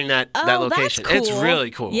all sharing that location. That's cool. It's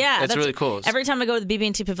really cool. Yeah, that's really cool. Every time I go to the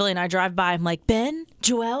BB&T Pavilion, I drive by, I'm like, Ben,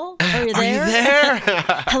 Joel, are you there? Are you there?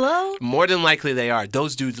 Hello? More than likely they are.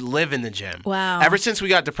 Those dudes live in the gym. Wow. Ever since we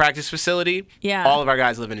got the practice facility, all of our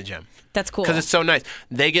guys live in the gym. That's cool. Because it's so nice.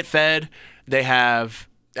 They get fed. They have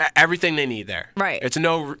everything they need there. Right.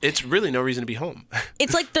 It's really no reason to be home.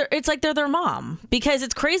 It's like they're their mom, because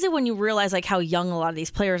it's crazy when you realize like how young a lot of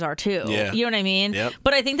these players are too. Yeah. You know what I mean? Yep.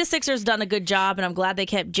 But I think the Sixers done a good job, and I'm glad they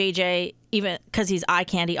kept JJ, even because he's eye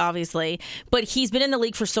candy, obviously. But he's been in the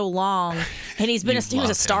league for so long, and he was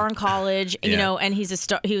a star in college, you know, and he was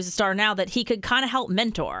a star now, that he could kind of help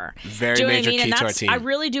mentor. Very major key to our team. I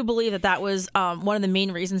really do believe that was one of the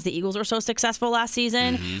main reasons the Eagles were so successful last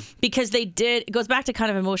season, because it goes back to kind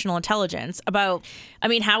of emotional intelligence about,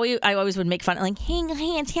 Howie, I always would make fun of, like, hey,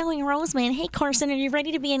 it's Howie Roseman. Hey, Carson, are you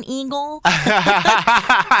ready to be an Eagle?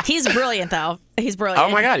 He's brilliant, though. He's brilliant.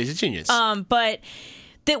 Oh, my God, he's a genius. But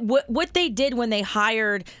what they did when they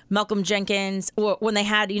hired Malcolm Jenkins, or when they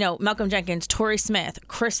had, Malcolm Jenkins, Torrey Smith,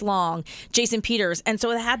 Chris Long, Jason Peters. And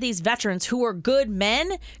so they had these veterans who were good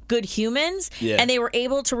men, good humans, and they were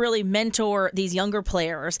able to really mentor these younger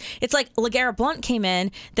players. It's like LeGarrette Blount came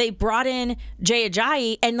in, they brought in Jay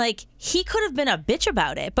Ajayi, and like, he could have been a bitch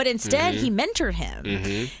about it, but instead he mentored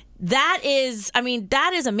him. That is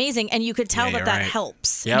amazing, and you could tell that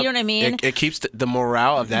helps. Yep. You know what I mean? It keeps the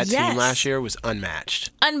morale of that team last year was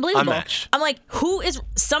unmatched. Unbelievable. I'm like,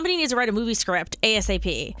 somebody needs to write a movie script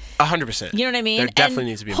ASAP. 100%. You know what I mean? There definitely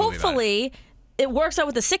needs to be a movie about it. Hopefully, it works out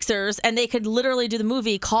with the Sixers, and they could literally do the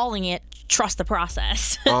movie calling it Trust the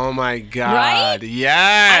Process. Oh my God. Right?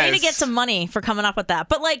 Yes. I need to get some money for coming up with that.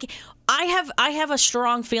 But like, I have a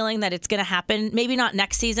strong feeling that it's going to happen. Maybe not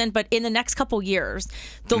next season, but in the next couple years,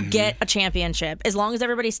 they'll get a championship, as long as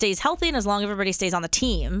everybody stays healthy and as long as everybody stays on the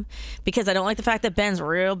team. Because I don't like the fact that Ben's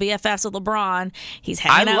real BFFs with LeBron. He's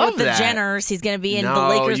hanging out with the Jenners. He's going to be in the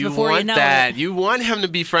Lakers before you know it. You want him to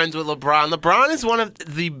be friends with LeBron. LeBron is one of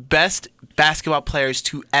the best basketball players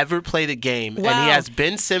to ever play the game, and he has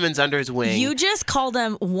Ben Simmons under his wing. You just called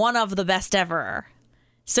him one of the best ever.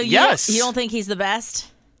 So you don't think he's the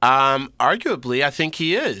best? Arguably, I think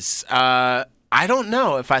he is. I don't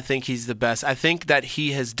know if I think he's the best. I think that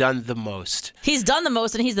he has done the most. He's done the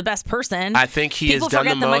most, and he's the best person. I think he has done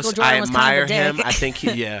the most. I admire him. I think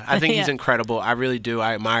he's incredible. I really do.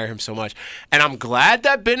 I admire him so much. And I'm glad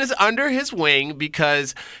that Ben is under his wing,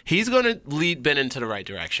 because he's going to lead Ben into the right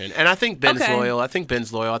direction. And I think Ben's loyal. I think we're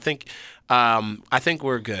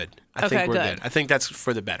good. I think we're good. I think that's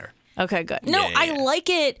for the better. Okay, good. No, I like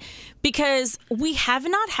it because we have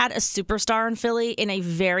not had a superstar in Philly in a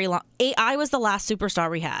very long... AI was the last superstar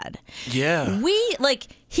we had. Yeah. We, like,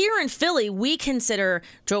 here in Philly, we consider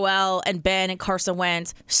Joel and Ben and Carson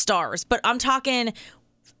Wentz stars. But I'm talking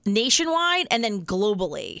nationwide and then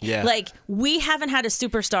globally. Yeah. Like, we haven't had a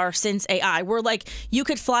superstar since AI. We're like, you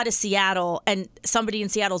could fly to Seattle and somebody in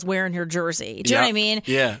Seattle's wearing your jersey. Do you know what I mean?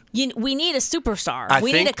 Yeah. We need a superstar.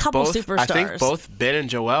 We need a couple superstars. I think both Ben and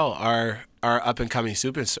Joel are up and coming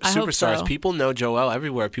superstars. So. People know Joel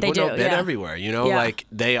everywhere. People know Ben everywhere. You know, like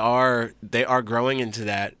they are growing into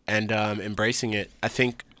that and embracing it. I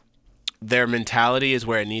think their mentality is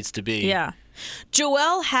where it needs to be. Yeah.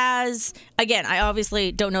 Joel has, again, I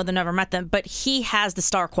obviously don't know them, never met them, but he has the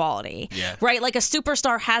star quality, right? Like a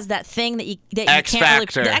superstar has that thing that you can't really,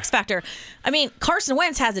 the X factor. I mean, Carson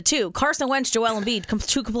Wentz has it too. Carson Wentz, Joel Embiid,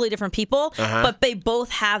 two completely different people, but they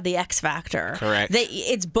both have the X factor. Correct.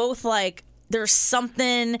 It's both like, there's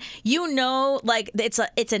something, like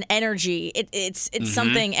it's an energy. It's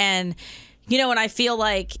something, and and I feel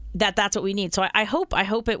like that's what we need. So I hope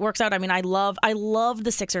it works out. I mean, I love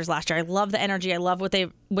the Sixers last year. I love the energy. I love what they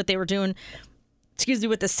were doing,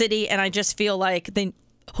 with the city, and I just feel like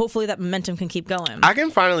hopefully that momentum can keep going. I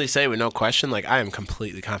can finally say with no question, like, I am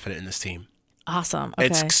completely confident in this team. Awesome.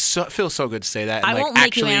 Okay. Feels so good to say that. I won't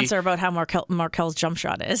make you answer about how Markel's jump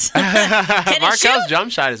shot is. Markel's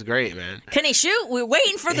jump shot is great, man. Can he shoot? We're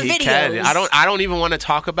waiting for the videos. Can. I don't even want to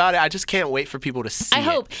talk about it. I just can't wait for people to see it. I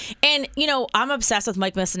hope. And, I'm obsessed with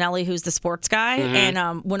Mike Missinelli, who's the sports guy. Mm-hmm.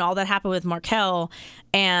 And when all that happened with Markel,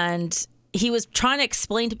 and he was trying to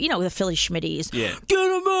explain to, the Philly Schmitties, get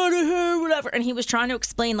him out of here, whatever. And he was trying to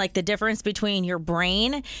explain, the difference between your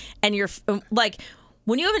brain and your,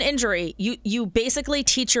 when you have an injury, you basically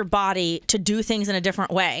teach your body to do things in a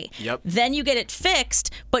different way. Yep. Then you get it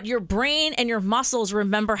fixed, but your brain and your muscles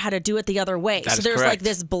remember how to do it the other way. That so there's correct.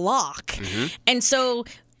 This block. Mm-hmm. And so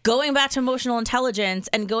going back to emotional intelligence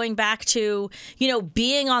and going back to,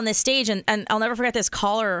 being on this stage, and I'll never forget this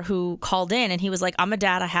caller who called in, and he was like, I'm a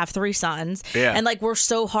dad, I have 3 sons. Yeah. And we're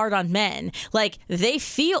so hard on men. They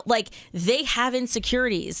feel like they have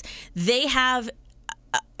insecurities. They have,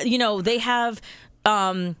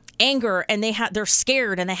 anger, and they're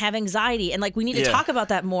scared, and they have anxiety, and we need to talk about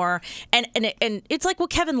that more. And it's like what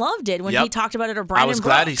Kevin Love did when he talked about it, or Brandon Brooks. I was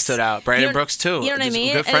glad he stood out. Brandon Brooks too. You know what I mean?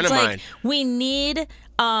 A good friend of mine. We need.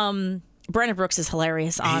 Brandon Brooks is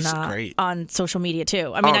hilarious on social media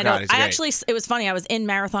too. I mean, it was funny. I was in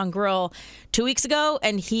Marathon Grill 2 weeks ago,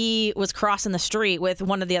 and he was crossing the street with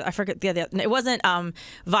one of the, I forget the other. It wasn't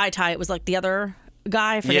Vaitai. It was the other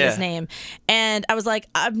guy, I forget his name, and I was like,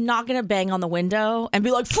 I'm not gonna bang on the window and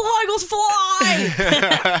be like, fly Eagles fly.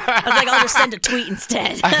 I was like, I'll just send a tweet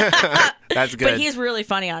instead. That's good. But he's really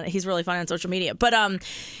funny on it. He's really funny on social media. But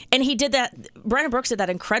and he did that. Brandon Brooks did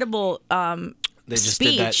that incredible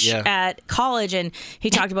speech at college, and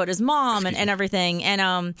he talked about his mom and everything,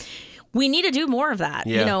 and we need to do more of that,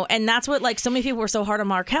 and that's what so many people were so hard on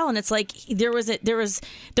Markel, and it's there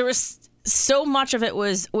was so much of it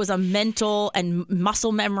was a mental and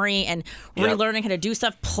muscle memory and relearning how to do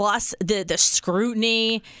stuff, plus the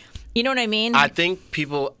scrutiny. You know what I mean? I think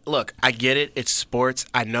people, look, I get it. It's sports.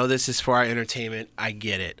 I know this is for our entertainment. I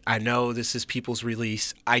get it. I know this is people's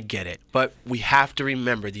release. I get it. But we have to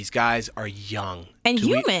remember these guys are young. And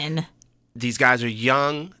human. These guys are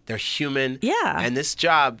young. They're human. Yeah. And this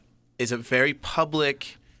job is a very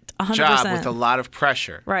public 100%. Job with a lot of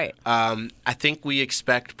pressure. Right. I think we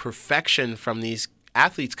expect perfection from these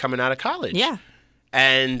athletes coming out of college. Yeah.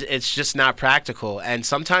 And it's just not practical. And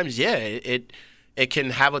sometimes, it can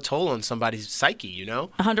have a toll on somebody's psyche,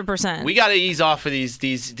 100%. We got to ease off of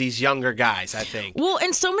these younger guys, I think. Well,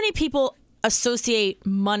 and so many people associate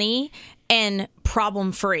money and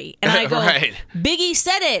problem-free. And I go, right. Biggie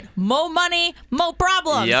said it, more money, more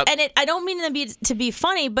problems. Yep. And I don't mean to be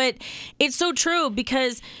funny, but it's so true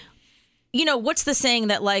because, what's the saying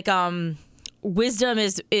that wisdom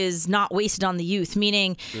is not wasted on the youth,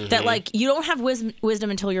 meaning that you don't have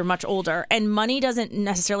wisdom until you're much older, and money doesn't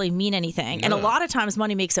necessarily mean anything. No. And a lot of times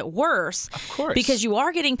money makes it worse. Of course. Because you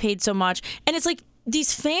are getting paid so much. And it's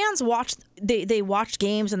these fans watch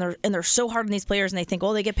games, and they're so hard on these players, and they think,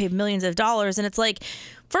 they get paid millions of dollars. And it's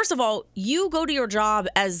first of all, you go to your job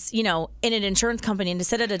as, in an insurance company and to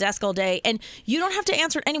sit at a desk all day, and you don't have to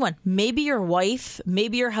answer to anyone. Maybe your wife,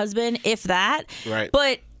 maybe your husband, if that. Right.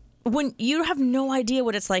 But when you have no idea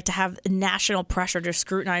what it's like to have national pressure just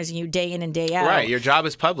scrutinizing you day in and day out. Right. Your job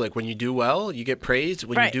is public. When you do well, you get praised.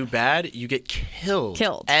 When you do bad, you get killed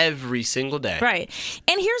every single day. Right.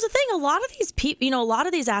 And here's the thing. A lot of these people, a lot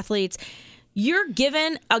of these athletes, you're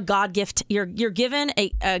given a God gift. You're given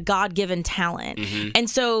a God-given talent. Mm-hmm. And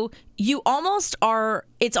so you almost are,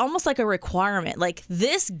 it's almost like a requirement.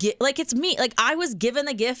 It's me. I was given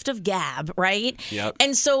the gift of gab, right? Yep.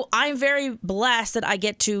 And so I'm very blessed that I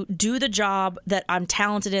get to do the job that I'm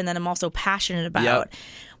talented in, that I'm also passionate about. Yep.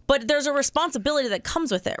 But there's a responsibility that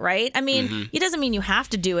comes with it, right? I mean, It doesn't mean you have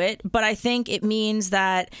to do it, but I think it means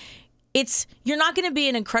that you're not going to be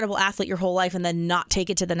an incredible athlete your whole life and then not take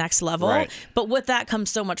it to the next level. Right. But with that comes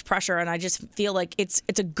so much pressure, and I just feel like it's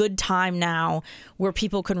a good time now where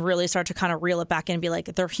people can really start to kind of reel it back in and be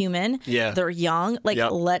like, they're human, they're young,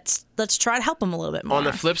 let's try to help them a little bit more. On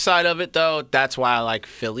the flip side of it, though, that's why I like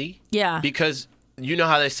Philly. Yeah. Because you know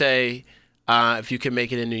how they say, if you can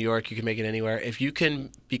make it in New York, you can make it anywhere. If you can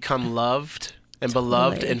become loved and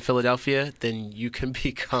beloved in Philadelphia, then you can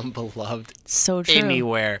become beloved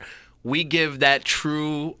anywhere. We give that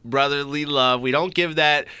true brotherly love. We don't give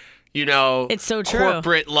that, it's so true.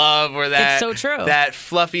 Corporate love or that, it's so true. That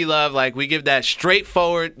fluffy love. We give that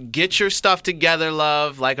straightforward, get your stuff together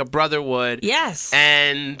love like a brother would. Yes.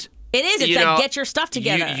 And It is. It's like, get your stuff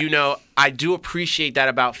together. I do appreciate that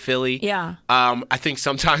about Philly. Yeah. I think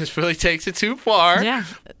sometimes Philly takes it too far. Yeah.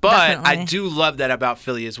 But definitely. I do love that about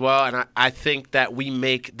Philly as well. And I think that we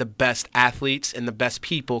make the best athletes and the best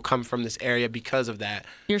people come from this area because of that.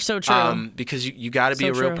 You're so true. Because you got to be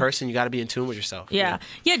a real person. You got to be in tune with yourself. Yeah.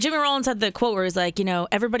 Yeah. Jimmy Rollins had the quote where he's like,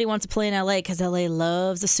 everybody wants to play in LA because LA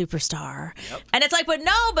loves a superstar. Yep. And it's like,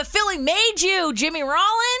 but Philly made you, Jimmy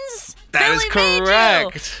Rollins. That is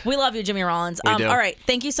correct. We love you, Jimmy Rollins. We do. All right.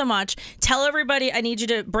 Thank you so much. Tell everybody, I need you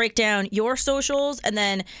to break down your socials and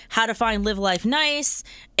then how to find Live Life Nice.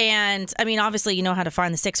 And, I mean, obviously, you know how to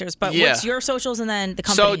find the Sixers, but what's your socials and then the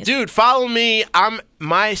company? So, dude, follow me.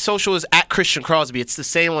 My social is at Christian Crosby. It's the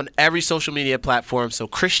same on every social media platform. So,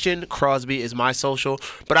 Christian Crosby is my social.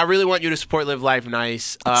 But I really want you to support Live Life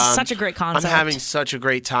Nice. It's such a great concept. I'm having such a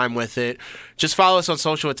great time with it. Just follow us on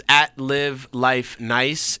social. It's at Live Life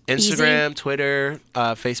Nice. Instagram, Easy. Twitter,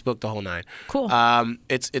 Facebook, the whole nine. Cool.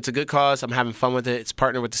 It's a good cause. I'm having fun with it. It's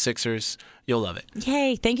partnered with the Sixers. You'll love it.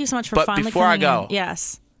 Yay. Thank you so much for finally before I coming go, in.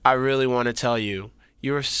 Yes. I really want to tell you,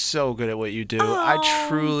 you're so good at what you do. Oh. I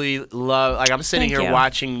truly love, I'm sitting here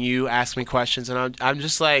watching you ask me questions, and I'm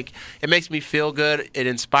just like, it makes me feel good. It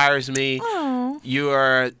inspires me. Oh. You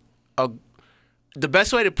are, the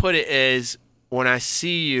best way to put it is, when I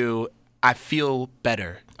see you, I feel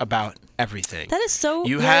better about everything. That is so.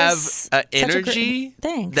 You have an energy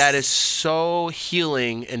that is so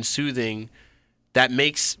healing and soothing that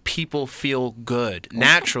makes people feel good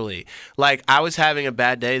naturally. Like, I was having a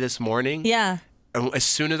bad day this morning. Yeah. And as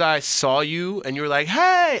soon as I saw you and you were like,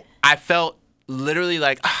 hey, I felt literally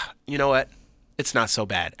like, you know what? It's not so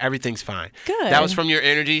bad. Everything's fine. Good. That was from your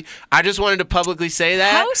energy. I just wanted to publicly say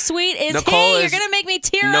that. How sweet is Nicole? You're going to make me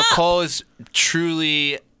tear up. Nicole is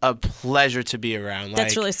truly a pleasure to be around.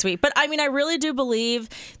 That's really sweet. But I mean, I really do believe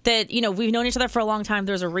that, we've known each other for a long time.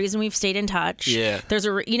 There's a reason we've stayed in touch. Yeah. There's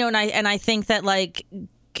and I think that, like,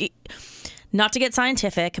 not to get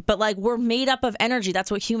scientific, but like, we're made up of energy. That's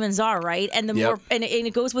what humans are, right? And the more, and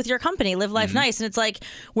it goes with your company, Live Life Nice. And it's like,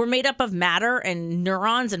 we're made up of matter and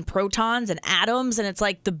neurons and protons and atoms. And it's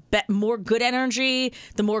like, the more good energy,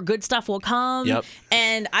 the more good stuff will come. Yep.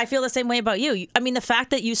 And I feel the same way about you. I mean, the fact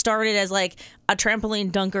that you started as like a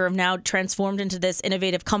trampoline dunker, have now transformed into this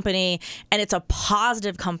innovative company, and it's a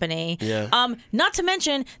positive company. Yeah. Not to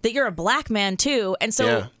mention that you're a black man too. And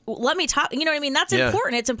so let me talk, you know what I mean? That's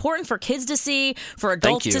important. It's important for kids to see, for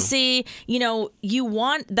adults to see. You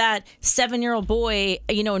want that 7-year-old boy,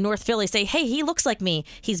 in North Philly say, hey, he looks like me.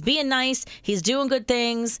 He's being nice. He's doing good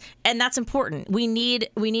things. And that's important. We need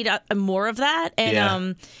more of that.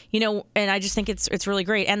 And, and I just think it's really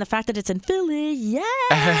great. And the fact that it's in Philly. Yeah.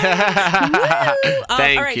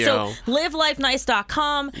 Thank you. So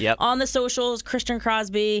livelifenice.com. Yep. On the socials, Christian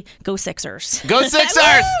Crosby. Go Sixers. Go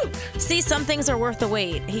Sixers! See, some things are worth the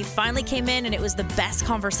wait. He finally came in, and it was the best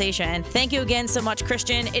conversation. Thank you again so much,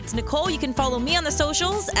 Christian. It's Nicole. You can follow me on the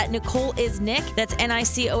socials at Nicole is Nick. That's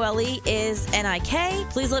Nicole is Nik.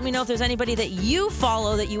 Please let me know if there's anybody that you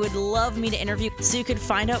follow that you would love me to interview so you could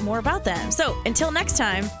find out more about them. So until next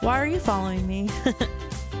time, why are you following me?